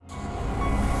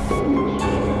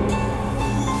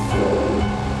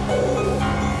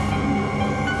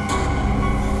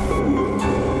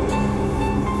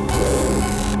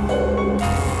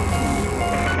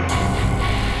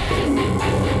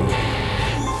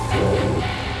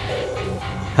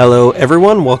Hello,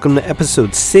 everyone. Welcome to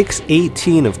episode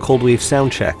 618 of Cold Wave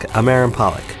Soundcheck. I'm Aaron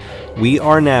Pollock. We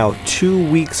are now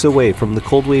 2 weeks away from the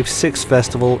Cold Wave 6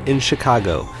 Festival in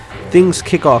Chicago. Things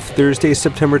kick off Thursday,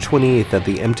 September 28th at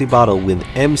the Empty Bottle with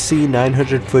MC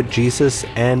 900 Foot Jesus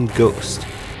and Ghost.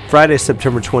 Friday,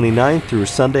 September 29th through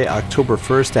Sunday, October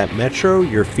 1st at Metro.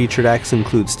 Your featured acts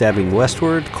include Stabbing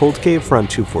Westward, Cold Cave, Front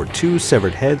 242,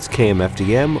 Severed Heads,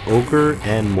 KMFDM, Ogre,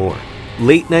 and more.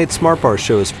 Late night Smart Bar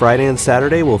shows Friday and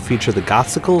Saturday will feature the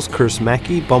Gothsicles, Curse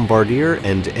Mackie, Bombardier,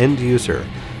 and End User.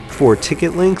 For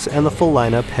ticket links and the full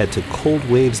lineup, head to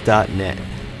coldwaves.net.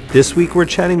 This week we're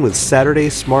chatting with Saturday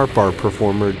Smart Bar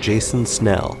performer Jason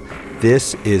Snell.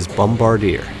 This is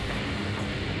Bombardier.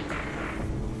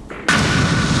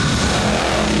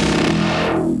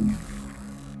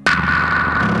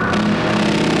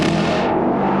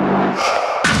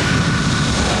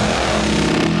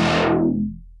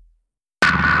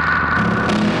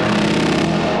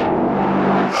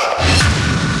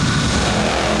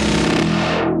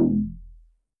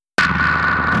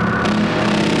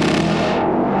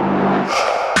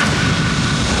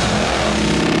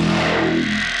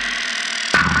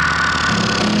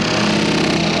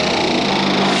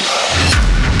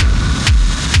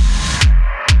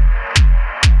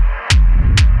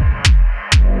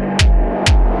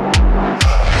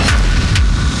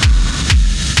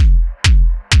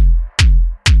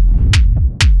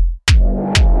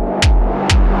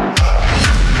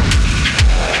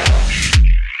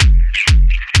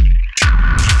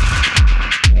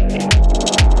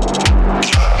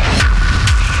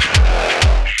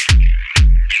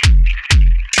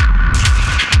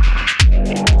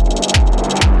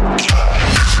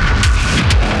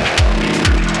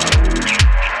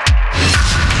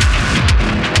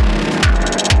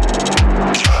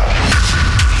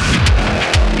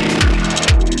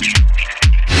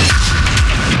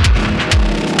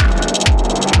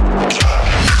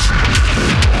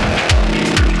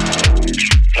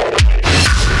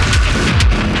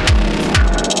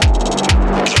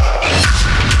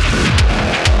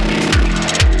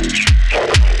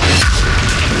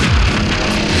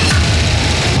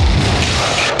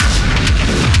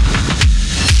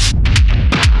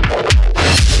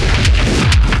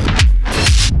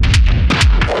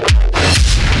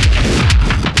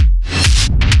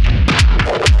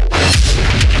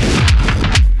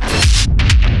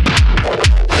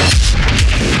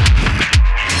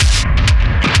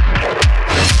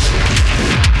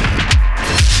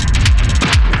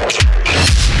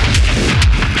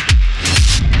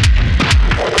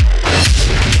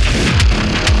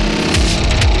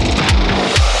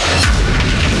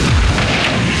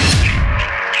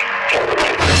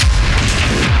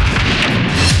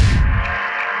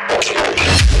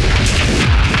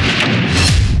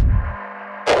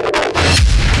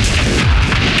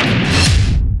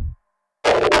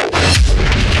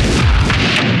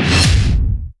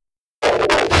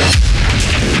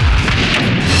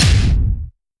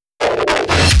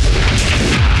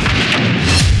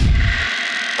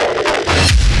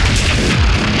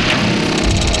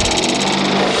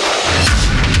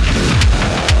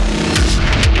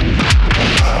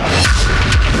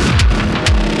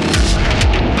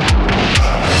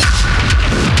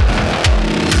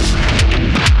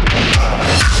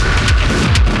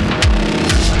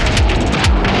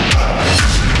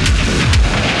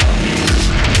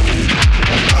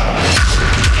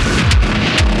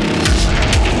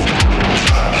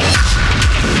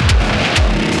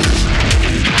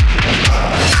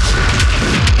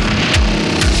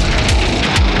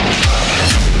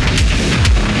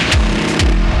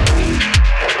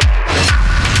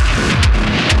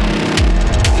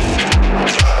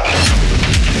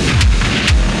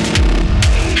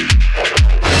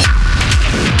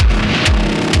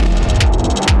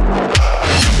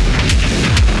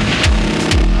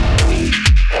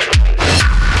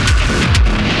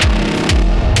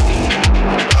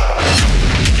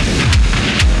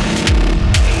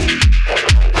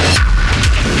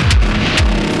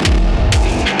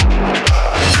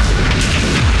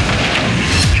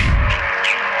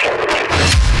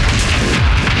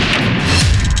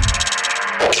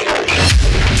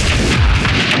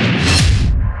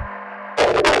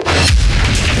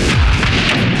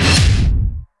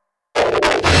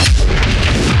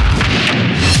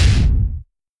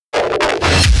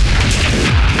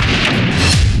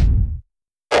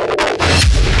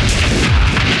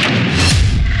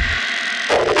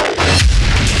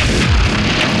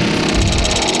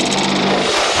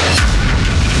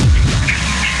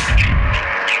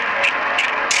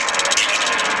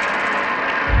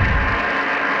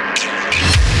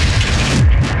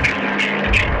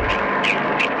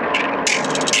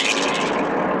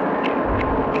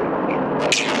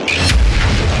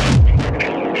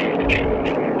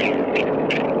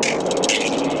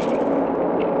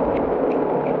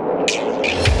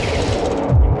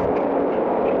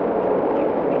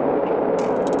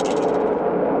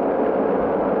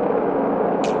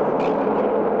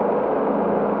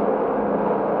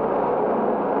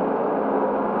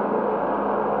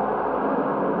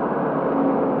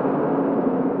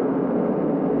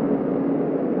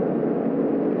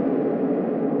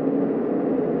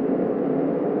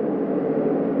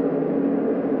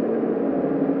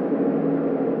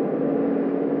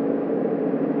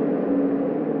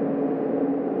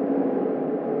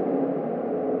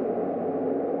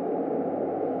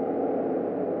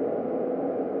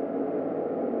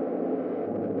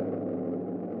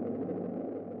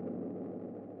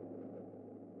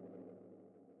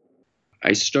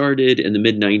 I started in the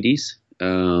mid 90s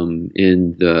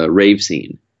in the rave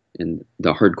scene, in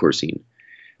the hardcore scene.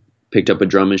 Picked up a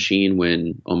drum machine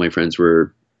when all my friends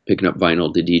were picking up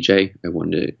vinyl to DJ. I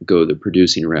wanted to go the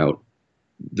producing route.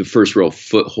 The first real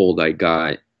foothold I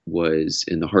got was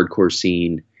in the hardcore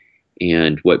scene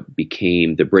and what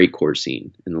became the breakcore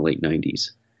scene in the late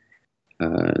 90s.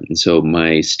 And so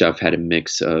my stuff had a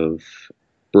mix of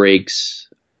breaks,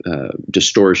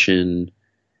 distortion,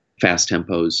 fast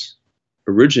tempos.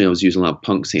 Originally, I was using a lot of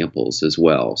punk samples as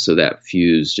well, so that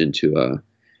fused into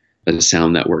a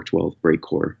sound that worked well with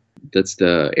breakcore. That's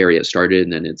the area it started,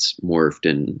 and then it's morphed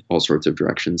in all sorts of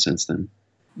directions since then.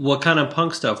 What kind of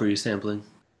punk stuff were you sampling?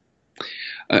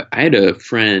 I had a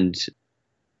friend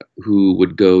who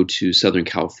would go to Southern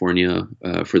California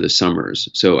for the summers.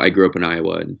 So I grew up in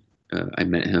Iowa, and I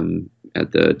met him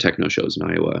at the techno shows in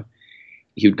Iowa.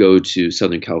 He would go to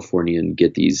Southern California and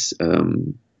get these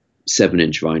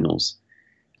 7-inch vinyls.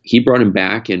 He brought him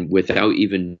back, and without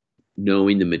even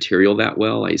knowing the material that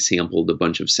well, I sampled a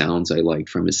bunch of sounds I liked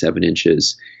from his 7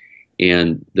 inches.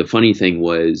 And the funny thing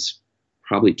was,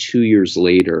 probably 2 years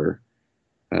later,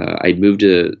 I'd moved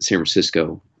to San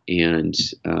Francisco, and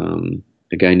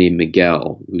a guy named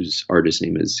Miguel, whose artist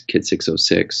name is Kid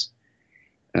 606,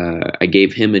 I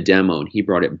gave him a demo, and he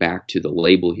brought it back to the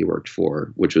label he worked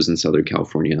for, which was in Southern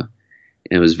California.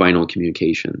 And it was Vinyl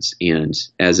Communications. And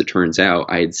as it turns out,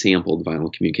 I had sampled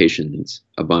Vinyl Communications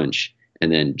a bunch.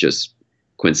 And then just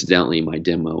coincidentally, my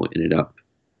demo ended up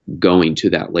going to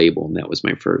that label. And that was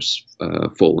my first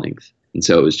full length. And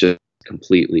so it was just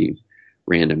completely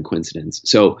random coincidence.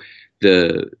 So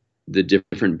the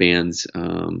different bands,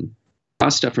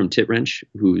 stuff from Tit Wrench,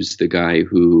 who's the guy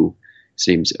who, his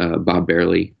name's Bob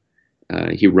Barely.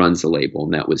 He runs the label,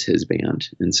 and that was his band.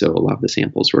 And so a lot of the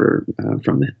samples were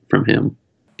from him.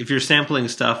 If you're sampling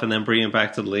stuff and then bringing it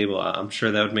back to the label, I'm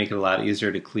sure that would make it a lot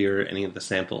easier to clear any of the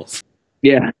samples.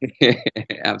 Yeah,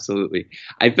 absolutely.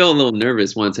 I felt a little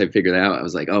nervous once I figured it out. I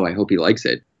was like, oh, I hope he likes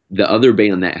it. The other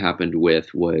band that happened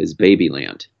with was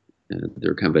Babyland.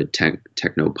 They're kind of a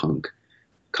techno-punk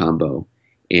combo.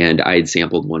 And I had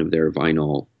sampled one of their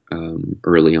vinyl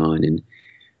early on, and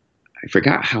I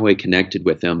forgot how I connected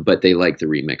with them, but they liked the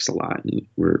remix a lot, and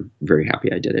we're very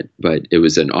happy I did it. But it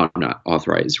was an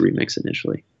unauthorized remix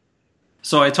initially.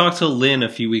 So I talked to Lynn a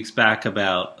few weeks back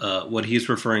about what he's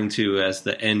referring to as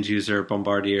the end-user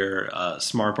Bombardier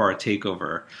Smart Bar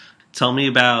takeover. Tell me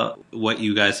about what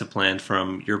you guys have planned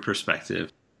from your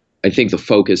perspective. I think the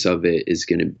focus of it is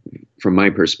going to, from my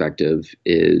perspective,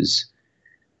 is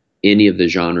any of the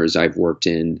genres I've worked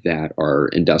in that are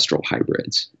industrial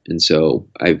hybrids. And so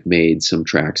I've made some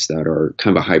tracks that are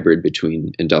kind of a hybrid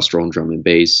between industrial and drum and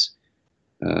bass,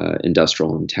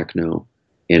 industrial and techno,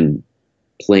 and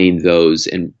playing those.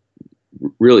 And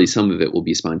really some of it will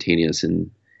be spontaneous and,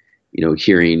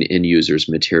 hearing end users'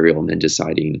 material and then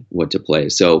deciding what to play.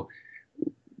 So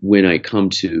when I come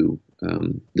to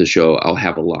the show, I'll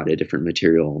have a lot of different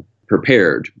material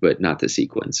prepared, but not the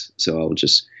sequence. So I'll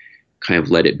just kind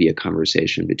of let it be a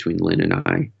conversation between Lynn and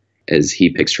I as he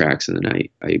picks tracks, and then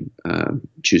I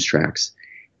choose tracks.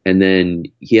 And then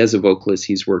he has a vocalist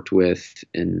he's worked with,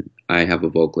 and I have a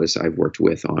vocalist I've worked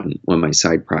with on one of my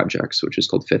side projects, which is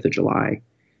called 5th of July.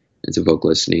 It's a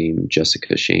vocalist named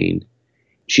Jessica Shane.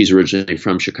 She's originally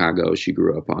from Chicago. She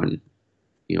grew up on,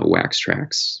 Wax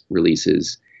Trax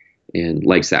releases and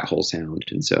likes that whole sound.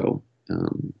 And so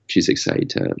she's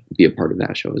excited to be a part of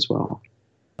that show as well.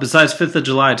 Besides 5th of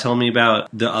July, tell me about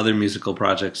the other musical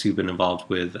projects you've been involved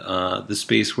with. The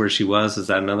Space Where She Was, is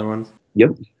that another one?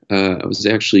 Yep. I was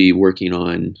actually working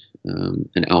on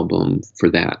an album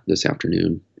for that this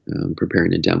afternoon,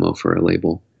 preparing a demo for a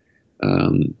label.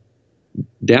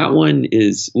 That one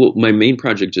is, my main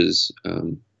project is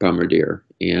Bombardier.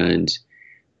 And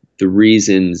the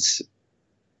reasons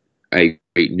I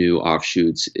create new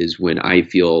offshoots is when I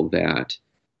feel that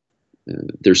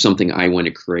there's something I want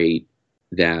to create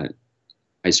that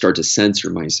I start to censor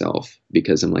myself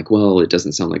because I'm like, well, it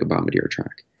doesn't sound like a Bombardier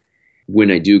track.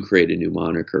 When I do create a new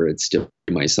moniker, it's still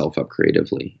myself up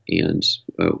creatively. And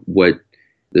what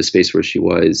The Space Where She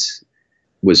Was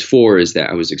for is that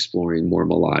I was exploring more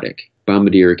melodic.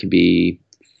 Bombardier can be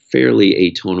fairly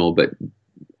atonal, but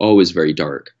always very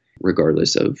dark,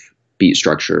 regardless of beat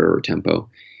structure or tempo.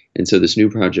 And so this new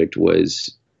project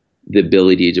was the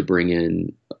ability to bring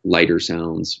in lighter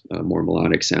sounds, more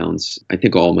melodic sounds. I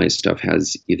think all my stuff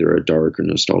has either a dark or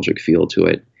nostalgic feel to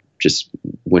it. Just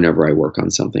whenever I work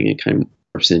on something, it kind of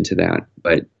morphs into that.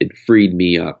 But it freed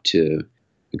me up to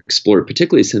explore,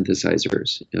 particularly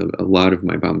synthesizers. A lot of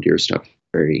my Bombardier stuff is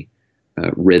very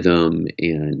rhythm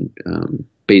and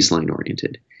bassline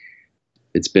oriented.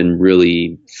 it's been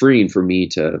really freeing for me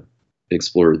to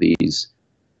explore these,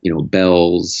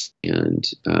 bells and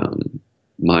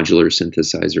modular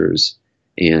synthesizers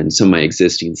and some of my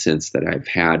existing synths that I've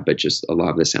had, but just a lot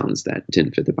of the sounds that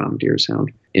didn't fit the Bombardier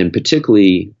sound. And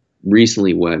particularly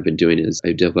recently, what I've been doing is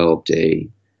I developed a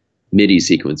MIDI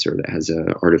sequencer that has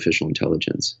artificial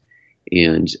intelligence.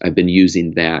 And I've been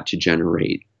using that to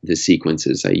generate the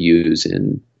sequences I use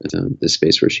in The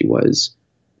Space Where She Was,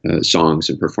 songs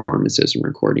and performances and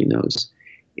recording those.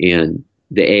 And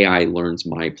the AI learns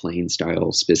my playing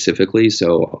style specifically.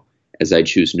 So as I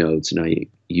choose notes and I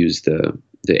use the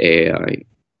AI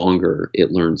longer,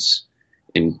 it learns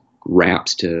and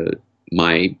raps to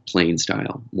my playing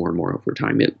style more and more over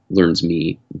time. It learns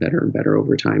me better and better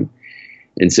over time.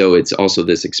 And so it's also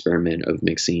this experiment of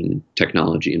mixing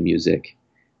technology and music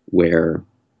where,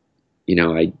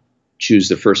 I choose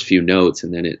the first few notes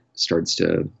and then it starts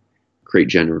to create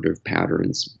generative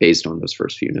patterns based on those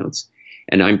first few notes.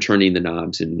 And I'm turning the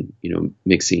knobs and,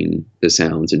 mixing the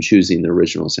sounds and choosing the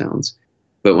original sounds.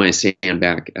 But when I stand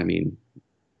back, I mean,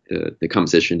 the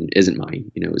composition isn't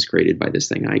mine, it was created by this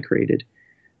thing I created.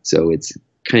 So it's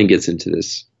kind of gets into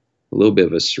this a little bit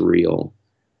of a surreal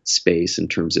space in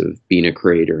terms of being a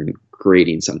creator and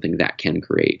creating something that can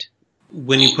create.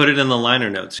 When you put it in the liner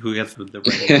notes, who gets the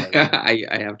writing?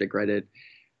 I have to credit,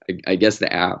 I guess,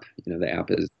 the app. The app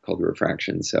is called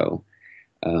Refraction. So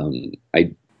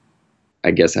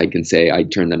I guess I can say I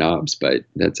turn the knobs, but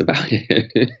that's about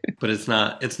it. But it's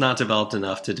not developed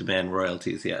enough to demand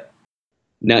royalties yet.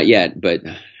 Not yet, but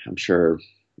I'm sure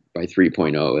by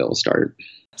 3.0 it'll start.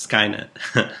 Skynet.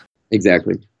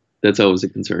 Exactly. That's always a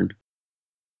concern.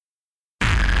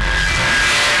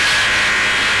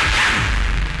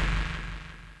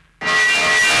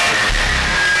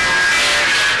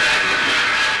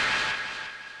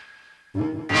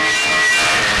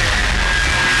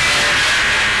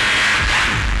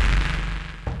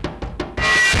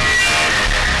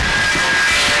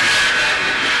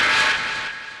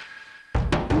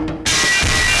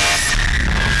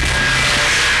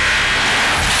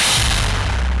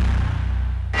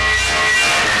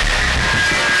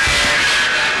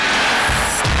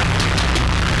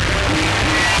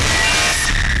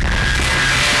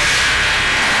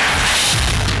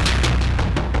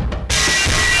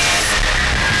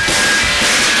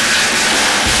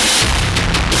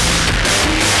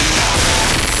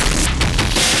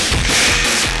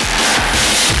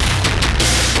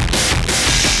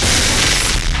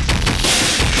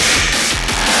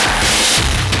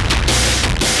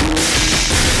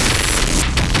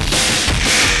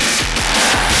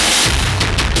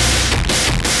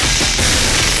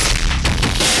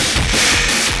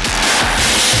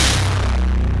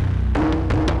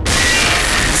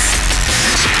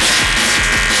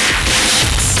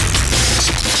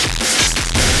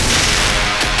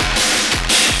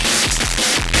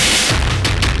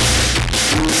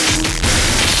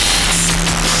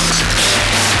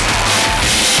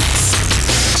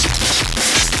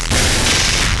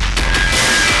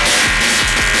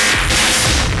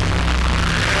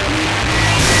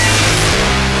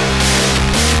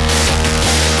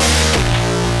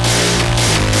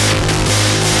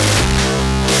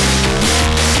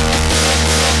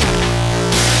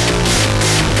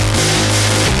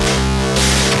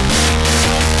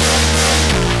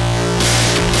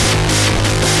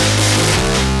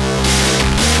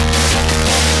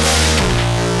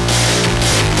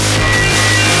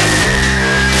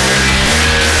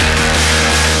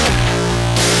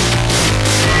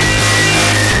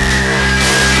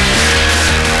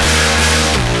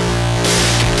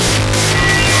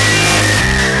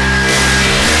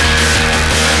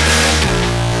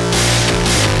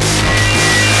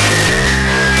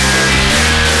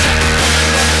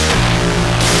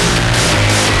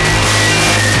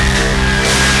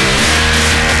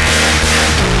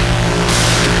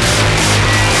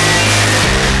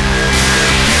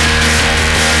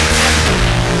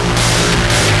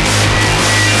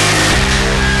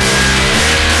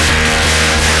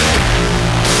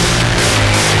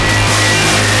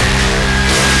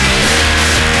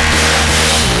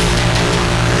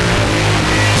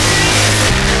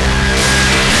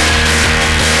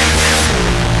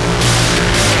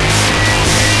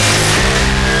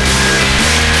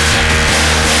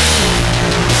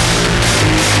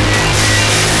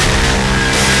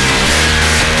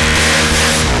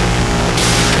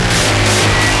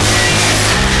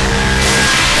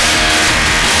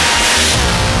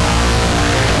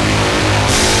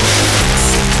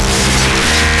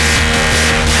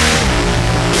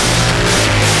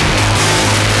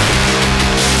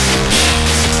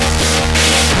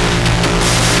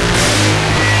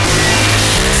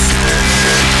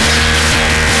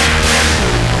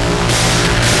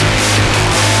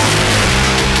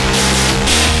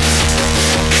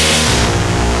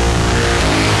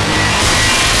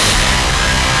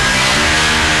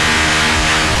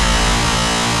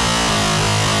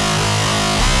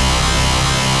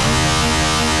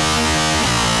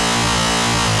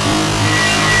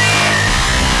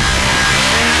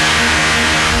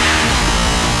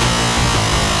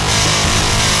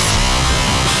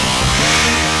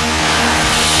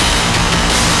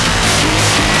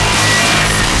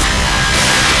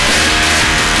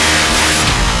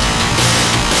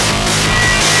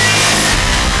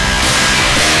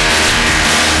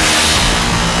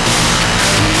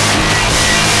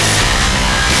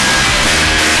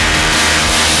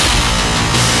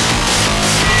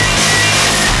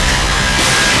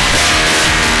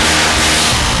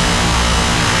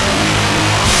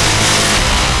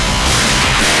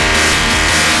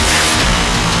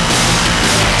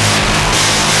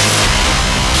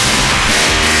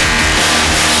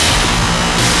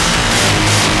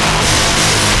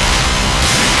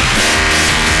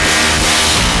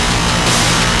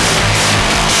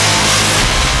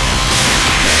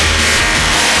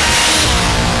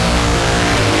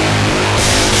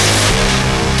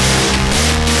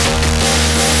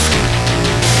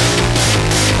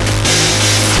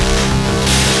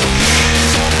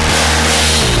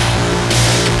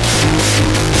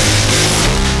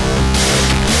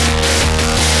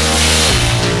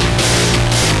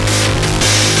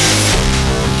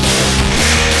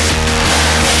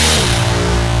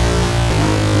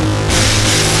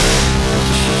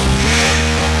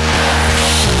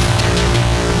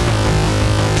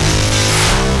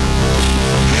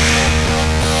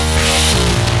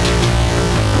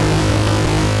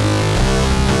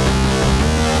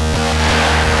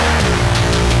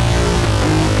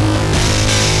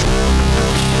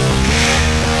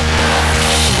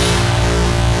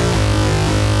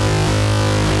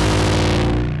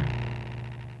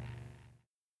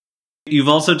 You've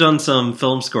also done some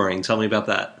film scoring. Tell me about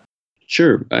that.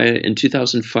 Sure. In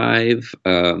 2005,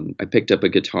 I picked up a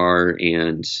guitar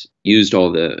and used all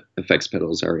the effects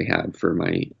pedals I already had for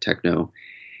my techno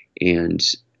and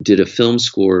did a film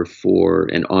score for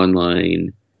an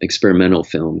online experimental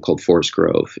film called Forest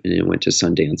Grove, and it went to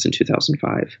Sundance in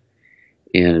 2005.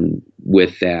 And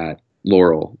with that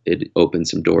laurel, it opened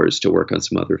some doors to work on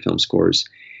some other film scores.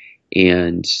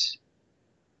 And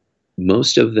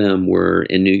most of them were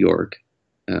in New York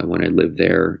when I lived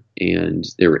there, and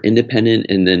they were independent.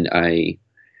 And then I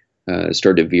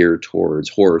started to veer towards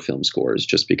horror film scores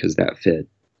just because that fit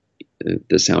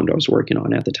the sound I was working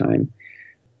on at the time.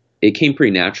 It came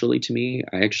pretty naturally to me.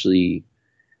 I actually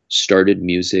started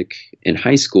music in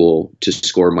high school to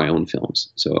score my own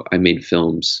films. So I made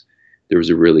films. There was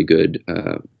a really good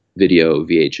video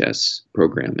VHS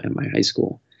program at my high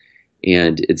school.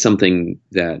 And it's something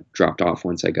that dropped off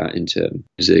once I got into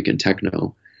music and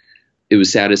techno. It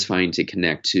was satisfying to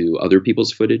connect to other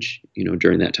people's footage,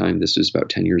 during that time. This was about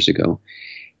 10 years ago.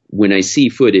 When I see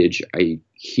footage, I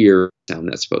hear sound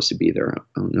that's supposed to be there.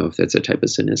 I don't know if that's a type of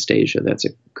synesthesia that's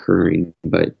occurring,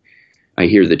 but I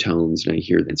hear the tones and I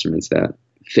hear the instruments that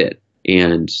fit.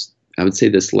 And I would say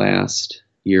this last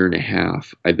year and a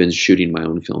half, I've been shooting my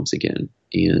own films again.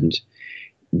 And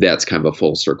that's kind of a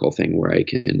full circle thing where I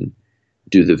can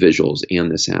do the visuals and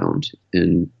the sound.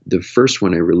 And the first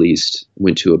one I released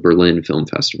went to a Berlin film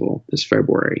festival this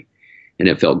February. And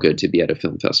it felt good to be at a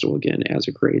film festival again as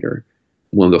a creator.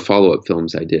 One of the follow-up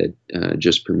films I did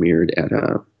just premiered at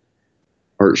a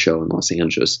art show in Los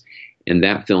Angeles. And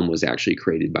that film was actually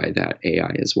created by that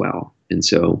AI as well. And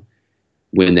so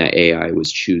when that AI was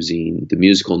choosing the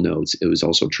musical notes, it was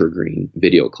also triggering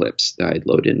video clips that I'd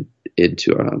load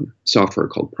into software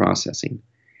called processing.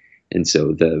 And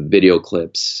so the video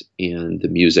clips and the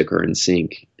music are in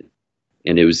sync.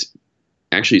 And it was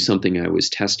actually something I was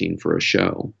testing for a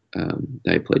show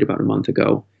that I played about a month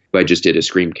ago. But I just did a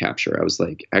screen capture. I was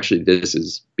like, actually, this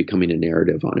is becoming a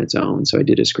narrative on its own. So I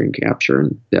did a screen capture,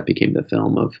 and that became the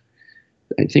film of,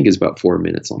 I think it's about 4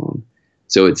 minutes long.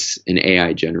 So it's an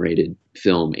AI-generated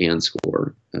film and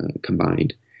score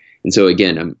combined. And so,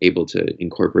 again, I'm able to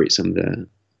incorporate some of the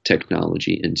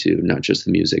technology into not just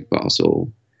the music, but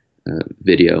also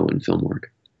video and film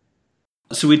work.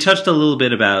 So we touched a little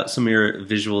bit about some of your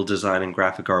visual design and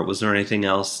graphic art. Was there anything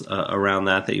else around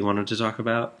that you wanted to talk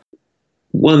about?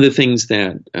 One of the things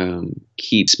that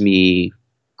keeps me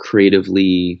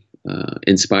creatively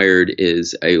inspired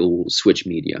is I will switch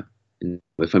media. And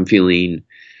if I'm feeling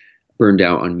burned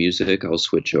out on music, I'll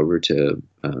switch over to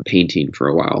painting for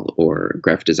a while, or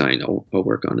graphic design. I'll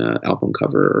work on an album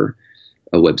cover or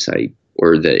a website,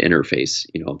 or the interface.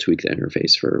 I'll tweak the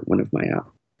interface for one of my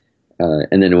apps.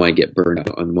 And then when I get burned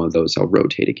out on one of those, I'll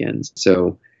rotate again.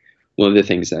 So one of the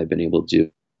things I've been able to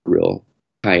do real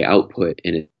high output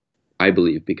in it, I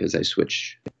believe, because I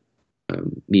switch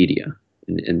media.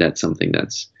 And that's something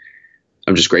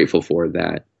I'm just grateful for,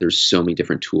 that there's so many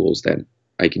different tools that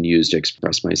I can use to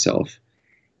express myself.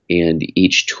 And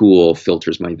each tool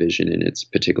filters my vision in its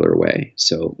particular way.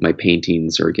 So my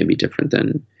paintings are going to be different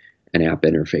than an app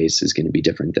interface is going to be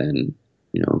different than,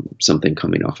 something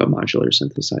coming off a modular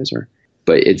synthesizer.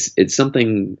 But it's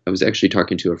something, I was actually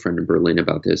talking to a friend in Berlin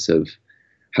about this, of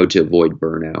how to avoid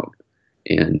burnout.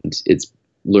 And it's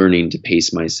learning to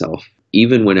pace myself,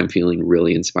 even when I'm feeling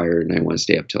really inspired and I want to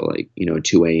stay up till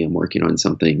 2 a.m. working on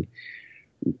something,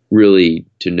 really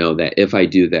to know that if I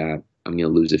do that, I'm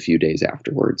going to lose a few days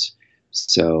afterwards.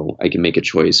 So I can make a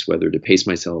choice whether to pace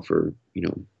myself or,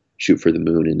 shoot for the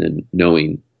moon, and then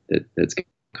knowing that that's a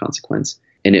consequence.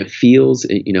 And it feels,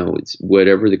 it's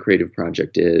whatever the creative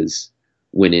project is,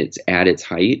 when it's at its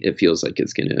height, it feels like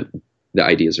the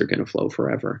ideas are going to flow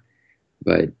forever.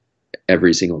 But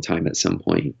every single time at some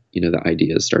point, the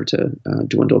ideas start to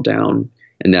dwindle down.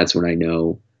 And that's when I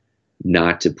know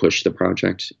not to push the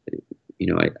project.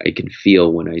 I can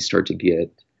feel when I start to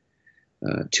get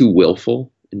too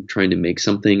willful in trying to make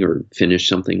something or finish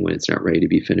something when it's not ready to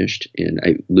be finished. And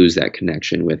I lose that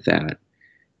connection with that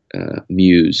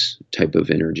muse type of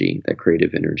energy, that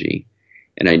creative energy.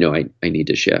 And I know I need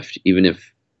to shift. Even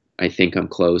if I think I'm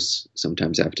close,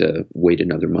 sometimes I have to wait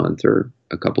another month or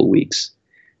a couple weeks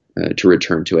to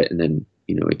return to it. And then,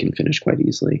 it can finish quite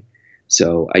easily.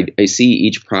 So I see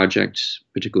each project,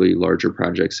 particularly larger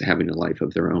projects, having a life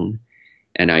of their own.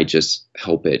 And I just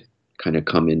help it kind of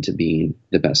come into being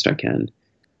the best I can.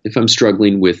 If I'm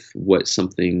struggling with what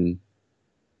something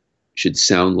should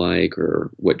sound like or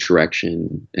what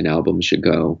direction an album should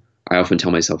go, I often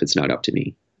tell myself it's not up to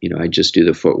me. I just do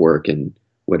the footwork, and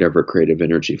whatever creative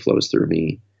energy flows through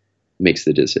me makes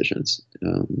the decisions.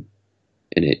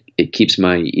 and it keeps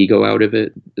my ego out of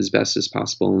it as best as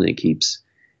possible, and it keeps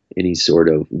any sort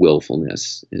of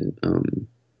willfulness.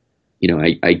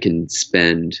 I can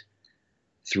spend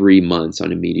 3 months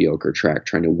on a mediocre track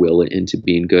trying to will it into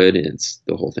being good, and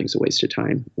the whole thing's a waste of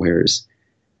time. Whereas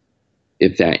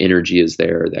if that energy is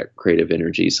there, that creative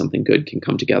energy, something good can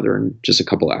come together in just a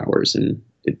couple hours, and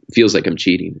it feels like I'm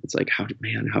cheating. It's like, how did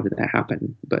that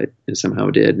happen? But it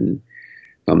somehow did, and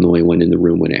if I'm the only one in the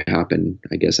room when it happened,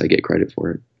 I guess I get credit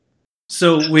for it.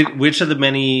 So which of the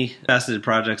many faceted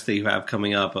projects that you have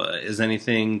coming up, is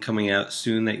anything coming out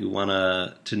soon that you want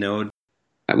to know?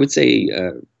 I would say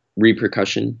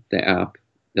Repercussion, the app,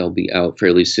 they'll be out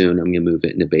fairly soon. I'm going to move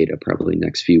it into beta probably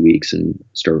next few weeks and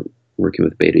start working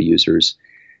with beta users.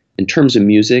 In terms of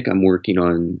music, I'm working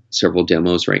on several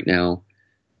demos right now.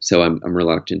 So I'm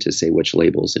reluctant to say which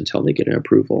labels until they get an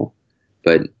approval.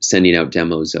 But sending out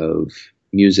demos of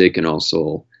music, and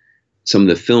also some of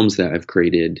the films that I've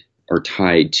created are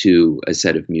tied to a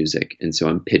set of music. And so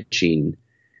I'm pitching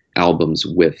albums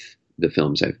with the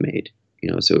films I've made,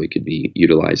 so it could be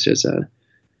utilized as a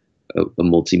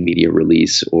multimedia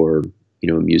release, or,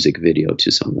 a music video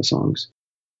to some of the songs.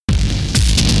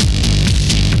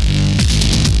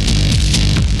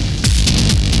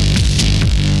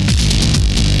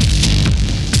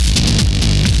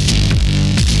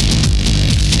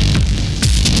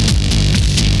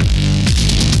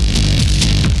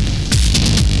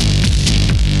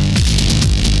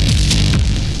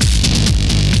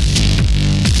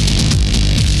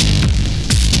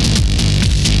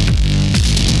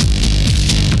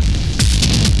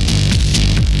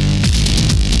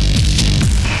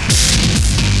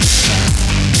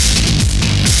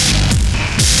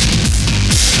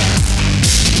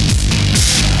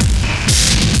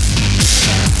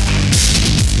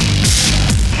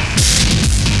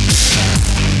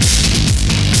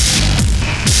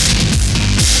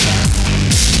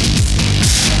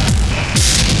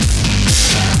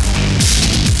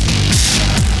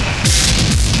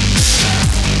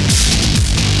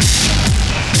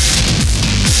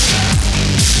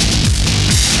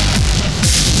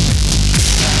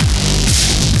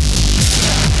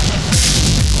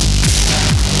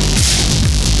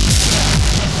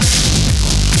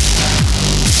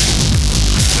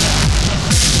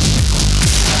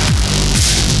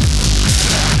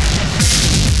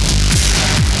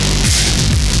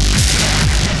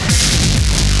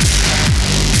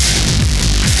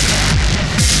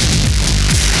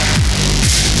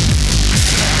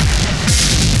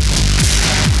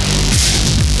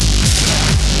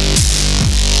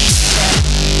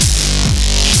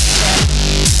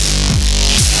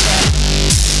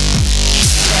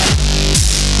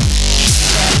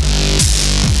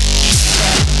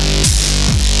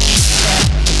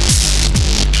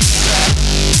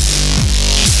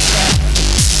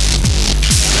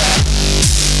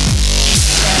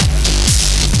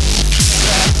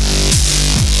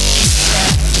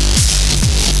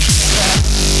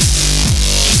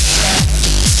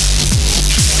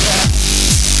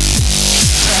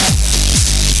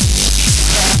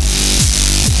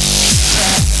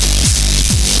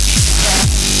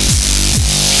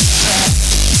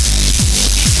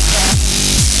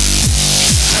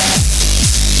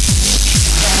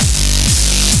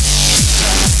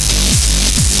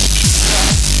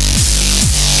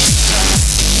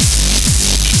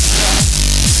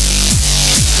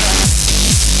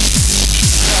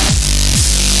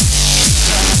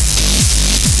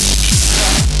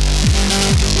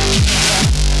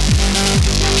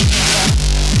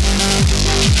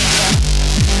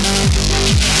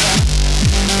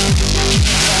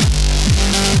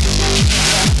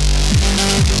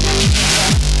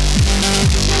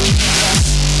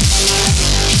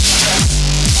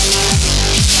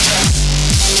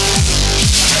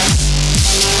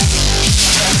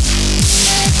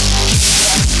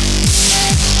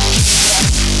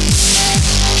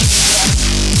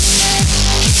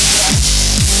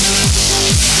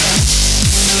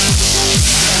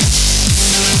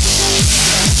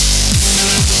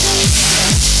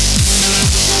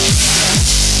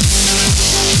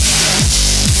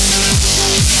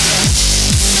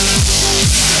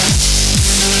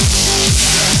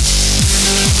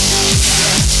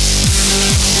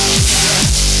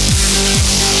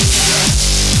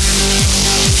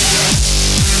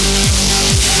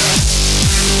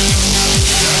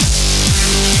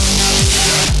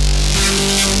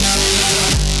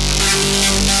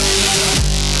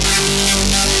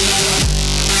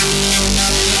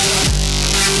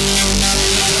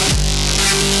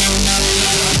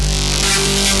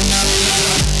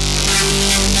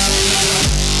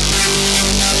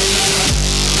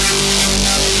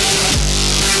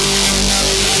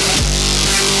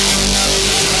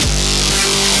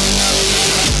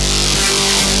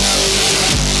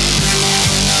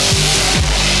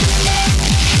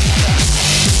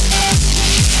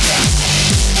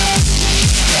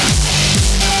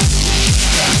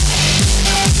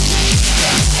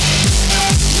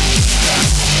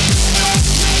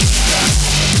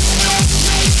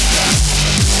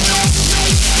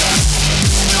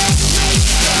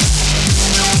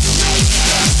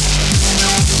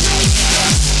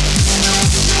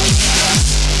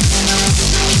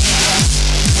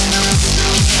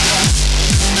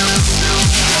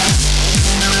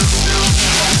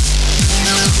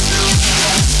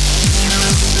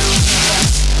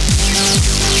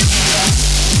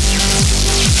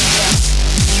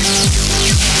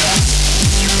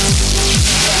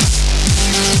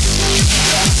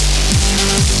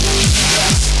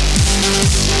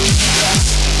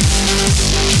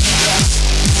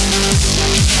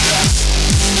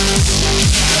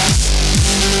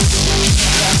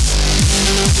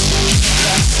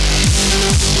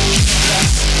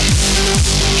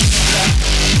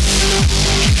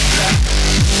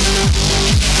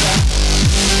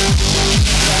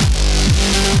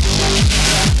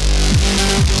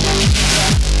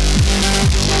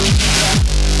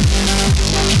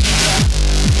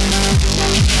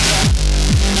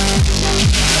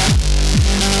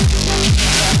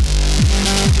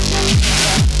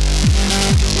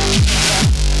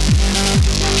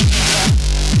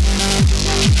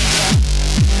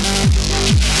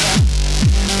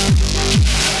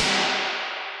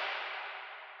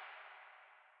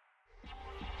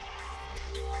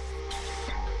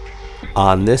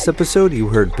 On this episode, you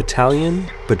heard Battalion,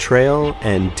 Betrayal,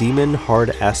 and Demon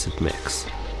Hard Acid Mix.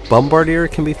 Bombardier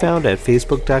can be found at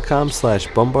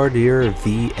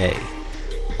facebook.com/bombardierva.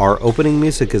 Our opening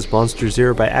music is Monster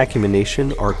Zero by Acumen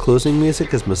Nation. Our closing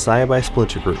music is Messiah by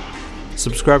Splinter Group.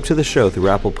 Subscribe to the show through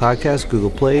Apple Podcasts,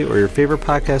 Google Play, or your favorite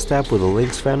podcast app with the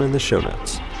links found in the show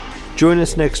notes. Join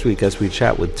us next week as we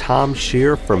chat with Tom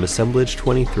Shear from Assemblage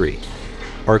 23.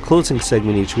 Our closing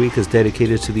segment each week is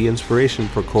dedicated to the inspiration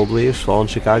for Cold Wave's fallen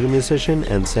Chicago musician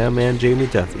and sound man Jamie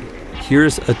Duffy.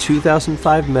 Here's a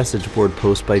 2005 message board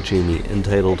post by Jamie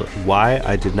entitled Why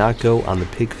I Did Not Go on the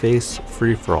Pigface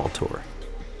Free-For-All Tour.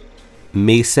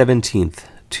 May 17th,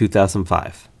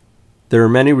 2005. There are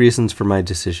many reasons for my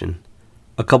decision.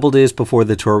 A couple days before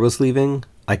the tour was leaving,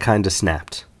 I kinda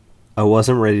snapped. I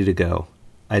wasn't ready to go.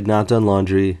 I had not done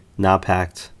laundry, not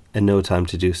packed, and no time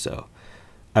to do so.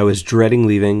 I was dreading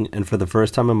leaving, and for the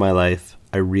first time in my life,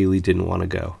 I really didn't want to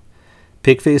go.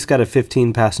 Pigface got a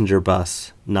 15-passenger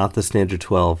bus, not the standard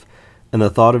 12, and the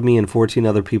thought of me and 14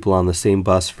 other people on the same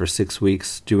bus for 6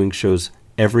 weeks, doing shows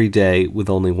every day with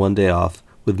only one day off,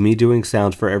 with me doing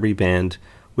sound for every band,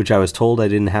 which I was told I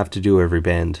didn't have to do every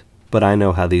band, but I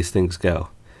know how these things go.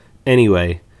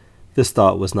 Anyway, this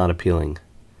thought was not appealing.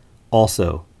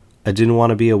 Also, I didn't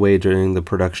want to be away during the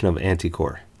production of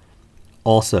Anticore.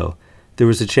 Also, there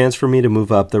was a chance for me to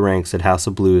move up the ranks at House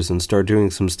of Blues and start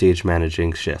doing some stage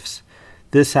managing shifts.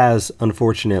 This has,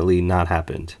 unfortunately, not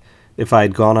happened. If I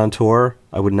had gone on tour,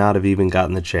 I would not have even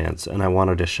gotten the chance, and I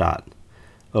wanted a shot.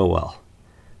 Oh well.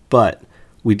 But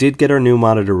we did get our new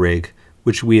monitor rig,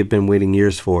 which we had been waiting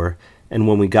years for, and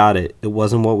when we got it, it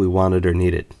wasn't what we wanted or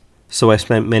needed. So I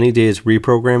spent many days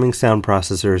reprogramming sound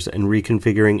processors and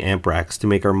reconfiguring amp racks to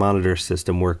make our monitor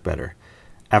system work better.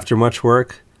 After much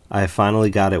work, I finally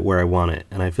got it where I want it,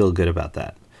 and I feel good about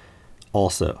that.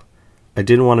 Also, I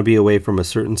didn't want to be away from a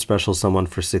certain special someone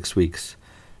for 6 weeks.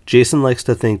 Jason likes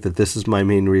to think that this is my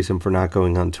main reason for not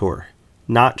going on tour.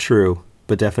 Not true,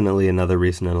 but definitely another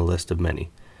reason on a list of many.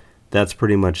 That's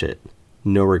pretty much it.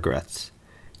 No regrets.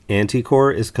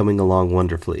 Anticore is coming along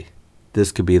wonderfully.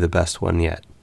 This could be the best one yet.